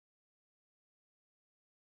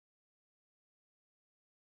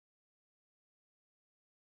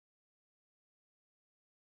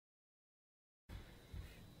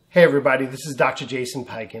Hey everybody, this is Dr. Jason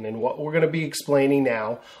Piken, and what we're going to be explaining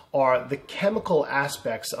now are the chemical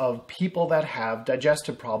aspects of people that have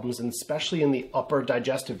digestive problems, and especially in the upper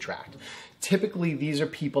digestive tract. Typically, these are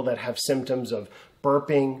people that have symptoms of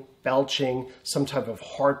burping, belching, some type of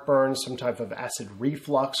heartburn, some type of acid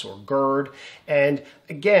reflux or GERD. And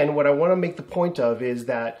again, what I want to make the point of is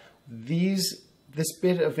that this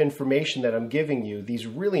bit of information that I'm giving you, these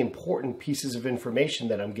really important pieces of information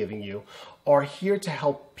that I'm giving you, are here to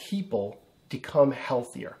help people become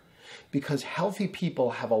healthier, because healthy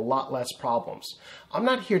people have a lot less problems. I'm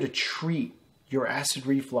not here to treat your acid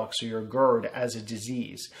reflux or your GERD as a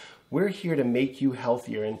disease. We're here to make you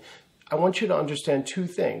healthier, and I want you to understand two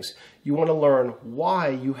things. You want to learn why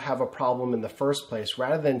you have a problem in the first place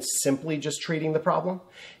rather than simply just treating the problem,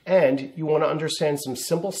 and you want to understand some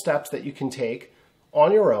simple steps that you can take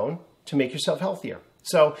on your own to make yourself healthier.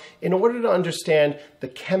 So in order to understand the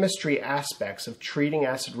chemistry aspects of treating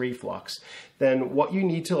acid reflux, then what you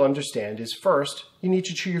need to understand is, first, you need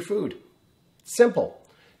to chew your food. Simple.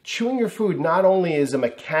 Chewing your food not only is a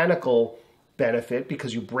mechanical benefit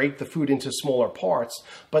because you break the food into smaller parts,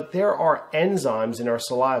 but there are enzymes in our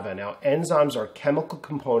saliva. Now, enzymes are chemical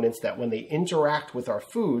components that when they interact with our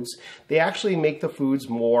foods, they actually make the foods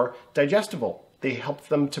more digestible. They help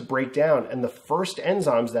them to break down, and the first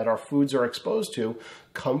enzymes that our foods are exposed to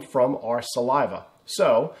come from our saliva.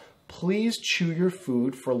 So please chew your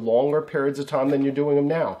food for longer periods of time than you're doing them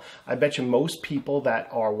now. I bet you most people that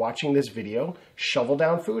are watching this video shovel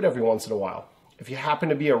down food every once in a while. If you happen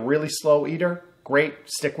to be a really slow eater, great,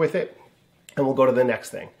 stick with it, and we'll go to the next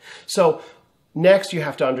thing. So next, you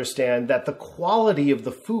have to understand that the quality of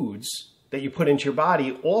the foods that you put into your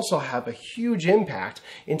body also have a huge impact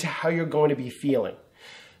into how you're going to be feeling.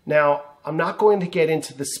 Now, I'm not going to get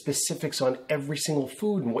into the specifics on every single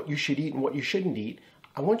food and what you should eat and what you shouldn't eat.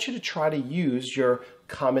 I want you to try to use your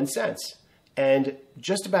common sense. And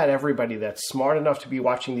just about everybody that's smart enough to be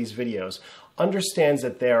watching these videos understands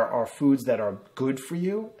that there are foods that are good for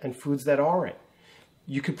you and foods that aren't.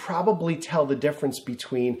 You could probably tell the difference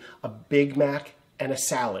between a Big Mac and a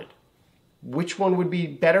salad. Which one would be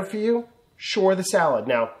better for you? Sure, the salad.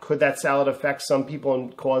 Now, could that salad affect some people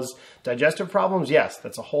and cause digestive problems? Yes,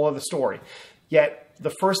 that's a whole other story. Yet, the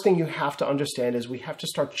first thing you have to understand is we have to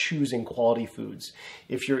start choosing quality foods.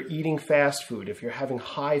 If you're eating fast food, if you're having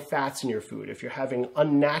high fats in your food, if you're having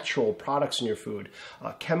unnatural products in your food,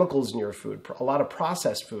 chemicals in your food, a lot of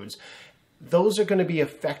processed foods, those are going to be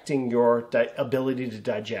affecting your ability to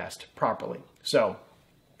digest properly. So,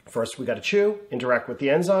 first, we got to chew, interact with the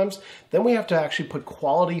enzymes. Then we have to actually put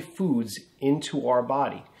quality foods into our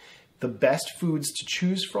body. The best foods to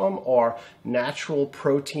choose from are natural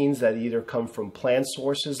proteins that either come from plant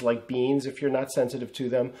sources like beans if you're not sensitive to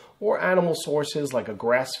them, or animal sources like a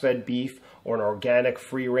grass-fed beef or an organic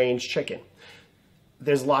free-range chicken.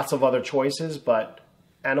 There's lots of other choices, but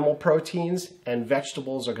animal proteins and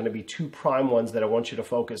vegetables are going to be two prime ones that I want you to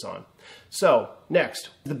focus on. So next,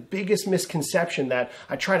 the biggest misconception that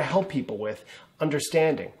I try to help people with,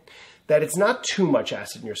 understanding that it's not too much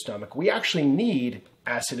acid in your stomach. We actually need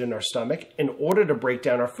acid in our stomach in order to break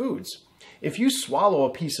down our foods. If you swallow a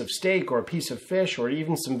piece of steak or a piece of fish or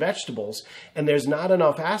even some vegetables and there's not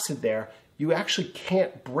enough acid there, you actually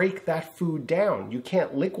can't break that food down. You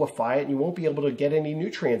can't liquefy it and you won't be able to get any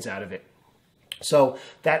nutrients out of it. So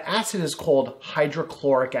that acid is called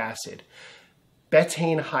hydrochloric acid.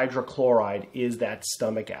 Betaine hydrochloride is that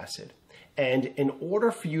stomach acid. And in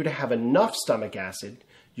order for you to have enough stomach acid,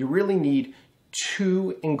 you really need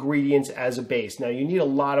two ingredients as a base. Now, you need a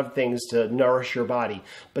lot of things to nourish your body,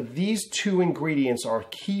 but these two ingredients are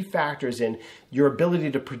key factors in your ability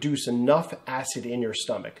to produce enough acid in your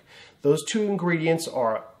stomach. Those two ingredients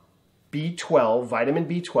are B12, vitamin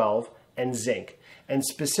B12, and zinc. And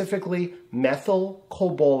specifically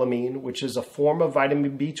methylcobalamin, which is a form of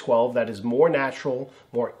vitamin B12 that is more natural,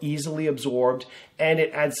 more easily absorbed, and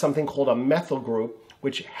it adds something called a methyl group,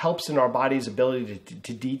 which helps in our body's ability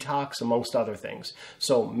to detox, amongst other things.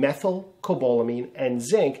 So methylcobalamin and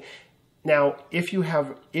zinc. Now, if you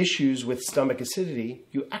have issues with stomach acidity,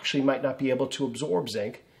 you actually might not be able to absorb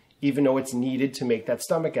zinc, even though it's needed to make that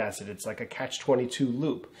stomach acid. It's like a catch-22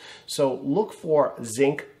 loop. So look for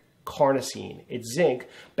zinc carnosine. It's zinc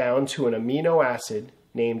bound to an amino acid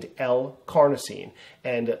named L-carnosine.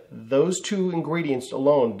 And those two ingredients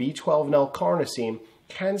alone, B12 and L-carnosine,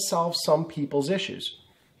 can solve some people's issues.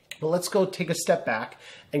 But let's go take a step back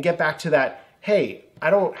and get back to that, hey, I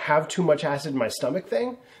don't have too much acid in my stomach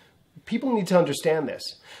thing. People need to understand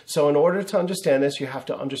this. So in order to understand this, you have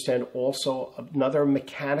to understand also another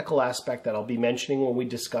mechanical aspect that I'll be mentioning when we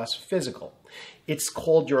discuss physical. It's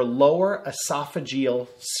called your lower esophageal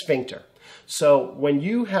sphincter. So when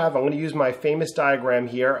you have, I'm going to use my famous diagram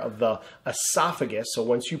here of the esophagus. So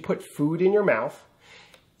once you put food in your mouth,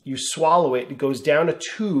 you swallow it, it goes down a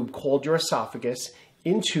tube called your esophagus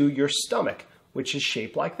into your stomach, which is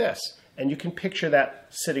shaped like this. And you can picture that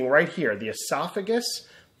sitting right here, the esophagus,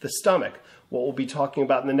 the stomach. What we'll be talking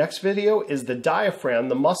about in the next video is the diaphragm,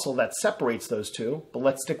 the muscle that separates those two, but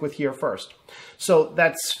let's stick with here first. So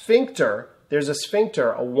that sphincter, there's a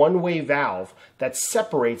sphincter, a one-way valve that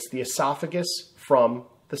separates the esophagus from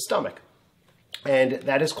the stomach. And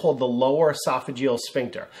that is called the lower esophageal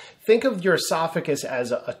sphincter. Think of your esophagus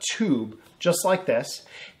as a tube, just like this.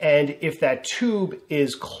 And if that tube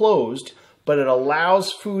is closed, but it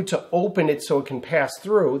allows food to open it so it can pass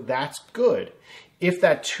through, that's good. If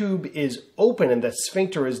that tube is open and the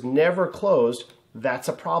sphincter is never closed, that's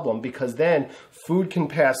a problem, because then food can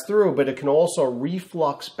pass through, but it can also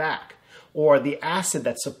reflux back. Or the acid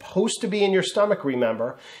that's supposed to be in your stomach,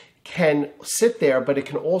 remember, can sit there, but it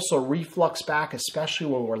can also reflux back, especially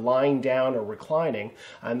when we're lying down or reclining.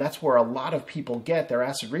 And that's where a lot of people get their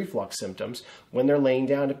acid reflux symptoms, when they're laying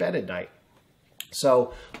down to bed at night.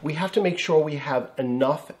 So we have to make sure we have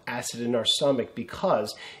enough acid in our stomach,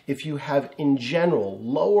 because if you have, in general,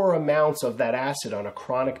 lower amounts of that acid on a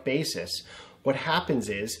chronic basis, what happens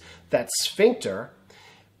is that sphincter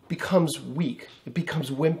becomes weak. It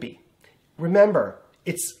becomes wimpy. Remember,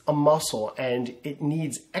 it's a muscle and it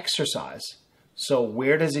needs exercise. So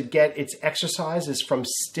where does it get its exercise? Is from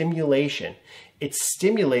stimulation. It's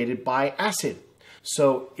stimulated by acid.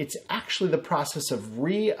 So it's actually the process of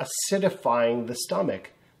re-acidifying the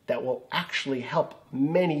stomach that will actually help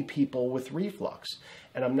many people with reflux.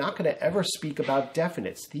 And I'm not going to ever speak about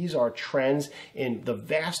definites. These are trends in the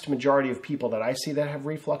vast majority of people that I see that have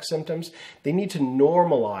reflux symptoms. They need to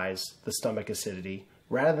normalize the stomach acidity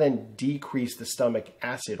rather than decrease the stomach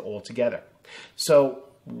acid altogether. So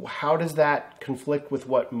how does that conflict with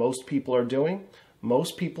what most people are doing?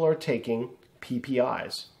 Most people are taking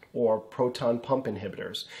PPIs, or proton pump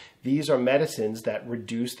inhibitors. These are medicines that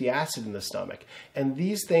reduce the acid in the stomach. And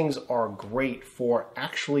these things are great for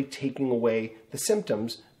actually taking away the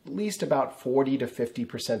symptoms, at least about 40 to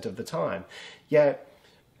 50% of the time. Yet,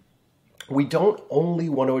 we don't only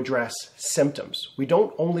want to address symptoms. We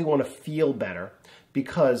don't only want to feel better,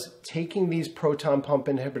 because taking these proton pump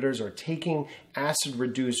inhibitors or taking acid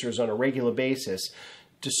reducers on a regular basis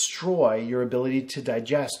destroy your ability to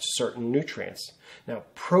digest certain nutrients. Now,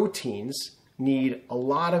 proteins need a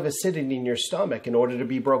lot of acidity in your stomach in order to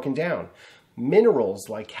be broken down. Minerals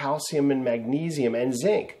like calcium and magnesium and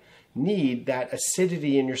zinc need that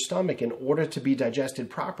acidity in your stomach in order to be digested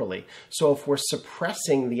properly. So if we're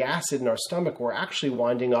suppressing the acid in our stomach, we're actually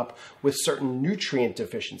winding up with certain nutrient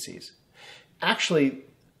deficiencies. Actually,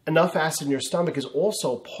 enough acid in your stomach is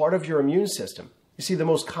also part of your immune system. You see, the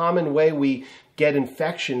most common way we get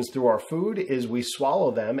infections through our food is we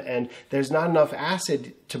swallow them, and there's not enough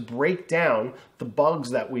acid to break down the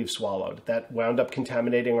bugs that we've swallowed that wound up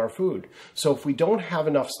contaminating our food. So if we don't have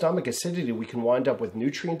enough stomach acidity, we can wind up with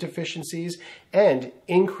nutrient deficiencies and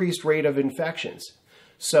increased rate of infections.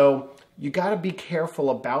 So you got to be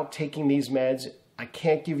careful about taking these meds. I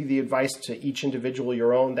can't give you the advice to each individual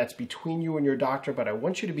your own. That's between you and your doctor, but I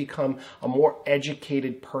want you to become a more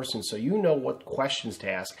educated person so you know what questions to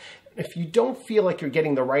ask. If you don't feel like you're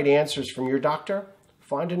getting the right answers from your doctor,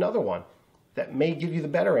 find another one that may give you the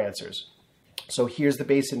better answers. So here's the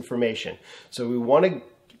base information. So we want to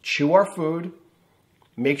chew our food,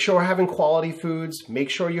 make sure we're having quality foods, make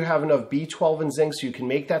sure you have enough B12 and zinc so you can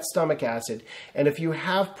make that stomach acid. And if you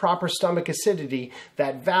have proper stomach acidity,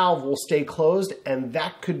 that valve will stay closed, and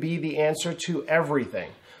that could be the answer to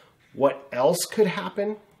everything. What else could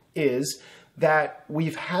happen is that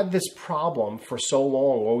we've had this problem for so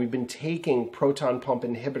long, or we've been taking proton pump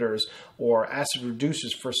inhibitors or acid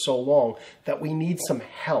reducers for so long, that we need some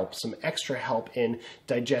help, some extra help in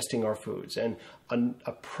digesting our foods. And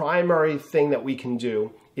a primary thing that we can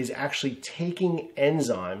do is actually taking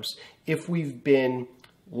enzymes if we've been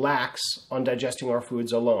lax on digesting our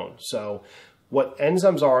foods alone. So what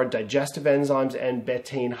enzymes are digestive enzymes and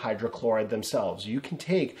betaine hydrochloride themselves. You can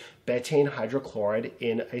take betaine hydrochloride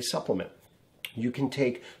in a supplement. You can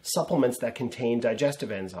take supplements that contain digestive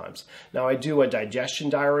enzymes. Now, I do a digestion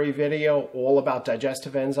diary video all about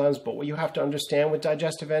digestive enzymes, but what you have to understand with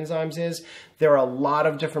digestive enzymes is there are a lot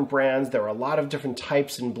of different brands, there are a lot of different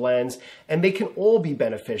types and blends, and they can all be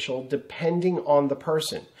beneficial depending on the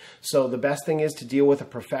person. So the best thing is to deal with a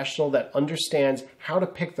professional that understands how to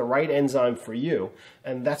pick the right enzyme for you,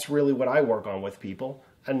 and that's really what I work on with people.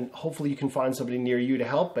 And hopefully you can find somebody near you to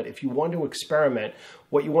help. But if you want to experiment,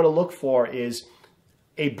 what you want to look for is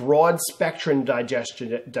a broad spectrum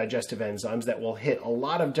digestive enzymes that will hit a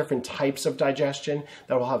lot of different types of digestion,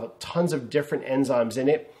 that will have tons of different enzymes in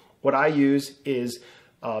it. What I use is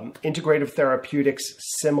Integrative Therapeutics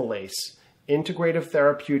Similase. Integrative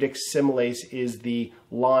Therapeutics Similase is the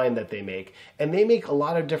line that they make. And they make a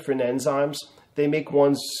lot of different enzymes. They make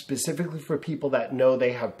ones specifically for people that know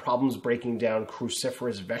they have problems breaking down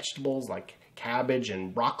cruciferous vegetables like cabbage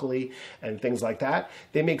and broccoli and things like that.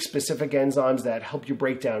 They make specific enzymes that help you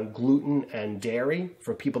break down gluten and dairy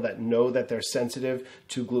for people that know that they're sensitive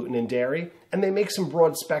to gluten and dairy. And they make some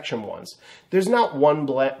broad spectrum ones. There's not one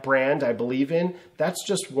brand I believe in. That's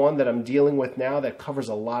just one that I'm dealing with now that covers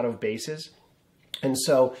a lot of bases. And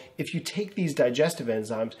so if you take these digestive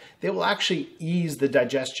enzymes, they will actually ease the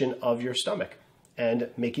digestion of your stomach and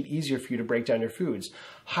make it easier for you to break down your foods.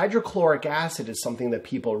 Hydrochloric acid is something that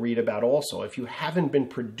people read about also. If you haven't been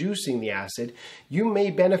producing the acid, you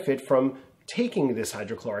may benefit from taking this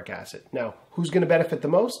hydrochloric acid. Now, who's going to benefit the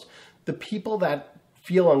most? The people that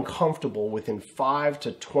feel uncomfortable within 5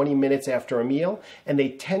 to 20 minutes after a meal, and they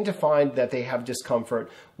tend to find that they have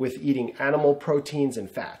discomfort with eating animal proteins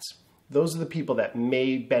and fats. Those are the people that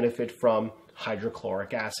may benefit from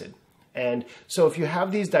hydrochloric acid. And so if you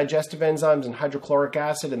have these digestive enzymes and hydrochloric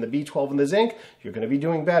acid and the B12 and the zinc, you're going to be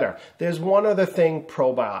doing better. There's one other thing,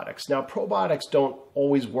 probiotics. Now, probiotics don't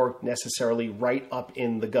always work necessarily right up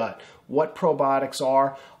in the gut. What probiotics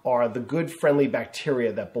are the good friendly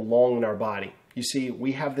bacteria that belong in our body. You see,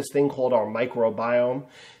 we have this thing called our microbiome,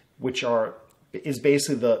 which is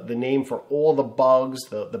basically the name for all the bugs,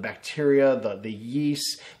 the bacteria, the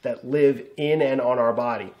yeasts that live in and on our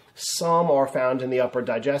body. Some are found in the upper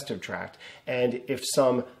digestive tract, and if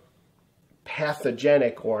some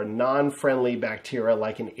pathogenic or non-friendly bacteria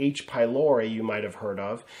like an H. pylori you might have heard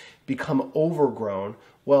of become overgrown,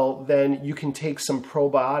 well, then you can take some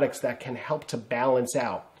probiotics that can help to balance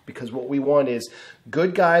out. Because what we want is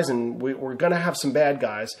good guys, and we're going to have some bad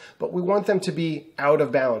guys, but we want them to be out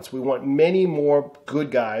of balance. We want many more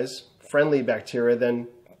good guys, friendly bacteria, than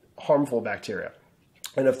harmful bacteria.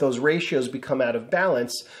 And if those ratios become out of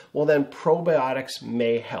balance, well, then probiotics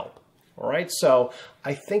may help. All right, so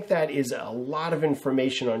I think that is a lot of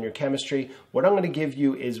information on your chemistry. What I'm going to give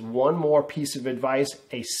you is one more piece of advice,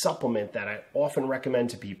 a supplement that I often recommend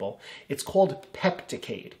to people. It's called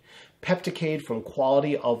Pepticade. Pepticade from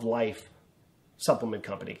Quality of Life Supplement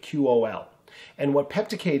Company, QOL. And what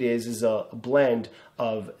Pepticade is a blend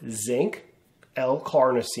of zinc,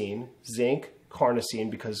 L-carnosine,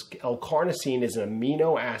 because L-carnosine is an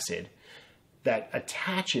amino acid that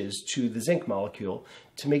attaches to the zinc molecule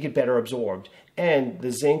to make it better absorbed. And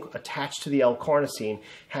the zinc attached to the L-carnosine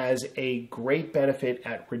has a great benefit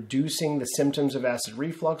at reducing the symptoms of acid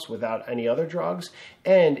reflux without any other drugs,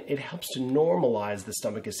 and it helps to normalize the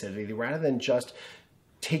stomach acidity rather than just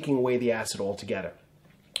taking away the acid altogether.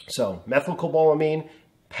 So methylcobalamin,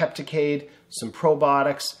 Pepticade, some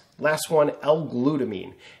probiotics. Last one,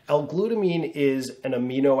 L-Glutamine. L-Glutamine is an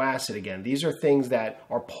amino acid again. These are things that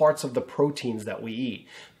are parts of the proteins that we eat.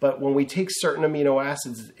 But when we take certain amino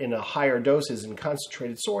acids in a higher doses in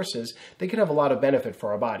concentrated sources, they can have a lot of benefit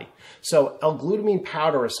for our body. So L-Glutamine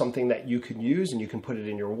powder is something that you can use, and you can put it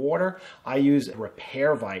in your water. I use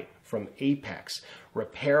RepairVite from Apex.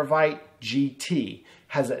 RepairVite GT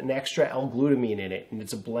has an extra L-glutamine in it, and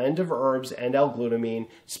it's a blend of herbs and L-glutamine.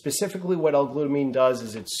 Specifically, what L-glutamine does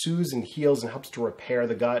is it soothes and heals and helps to repair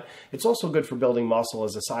the gut. It's also good for building muscle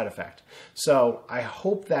as a side effect. So I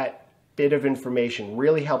hope that bit of information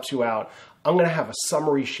really helps you out. I'm going to have a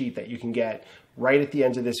summary sheet that you can get right at the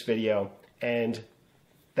end of this video, and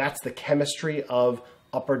that's the chemistry of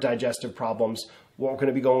upper digestive problems. What we're going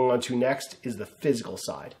to be going on to next is the physical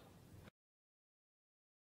side.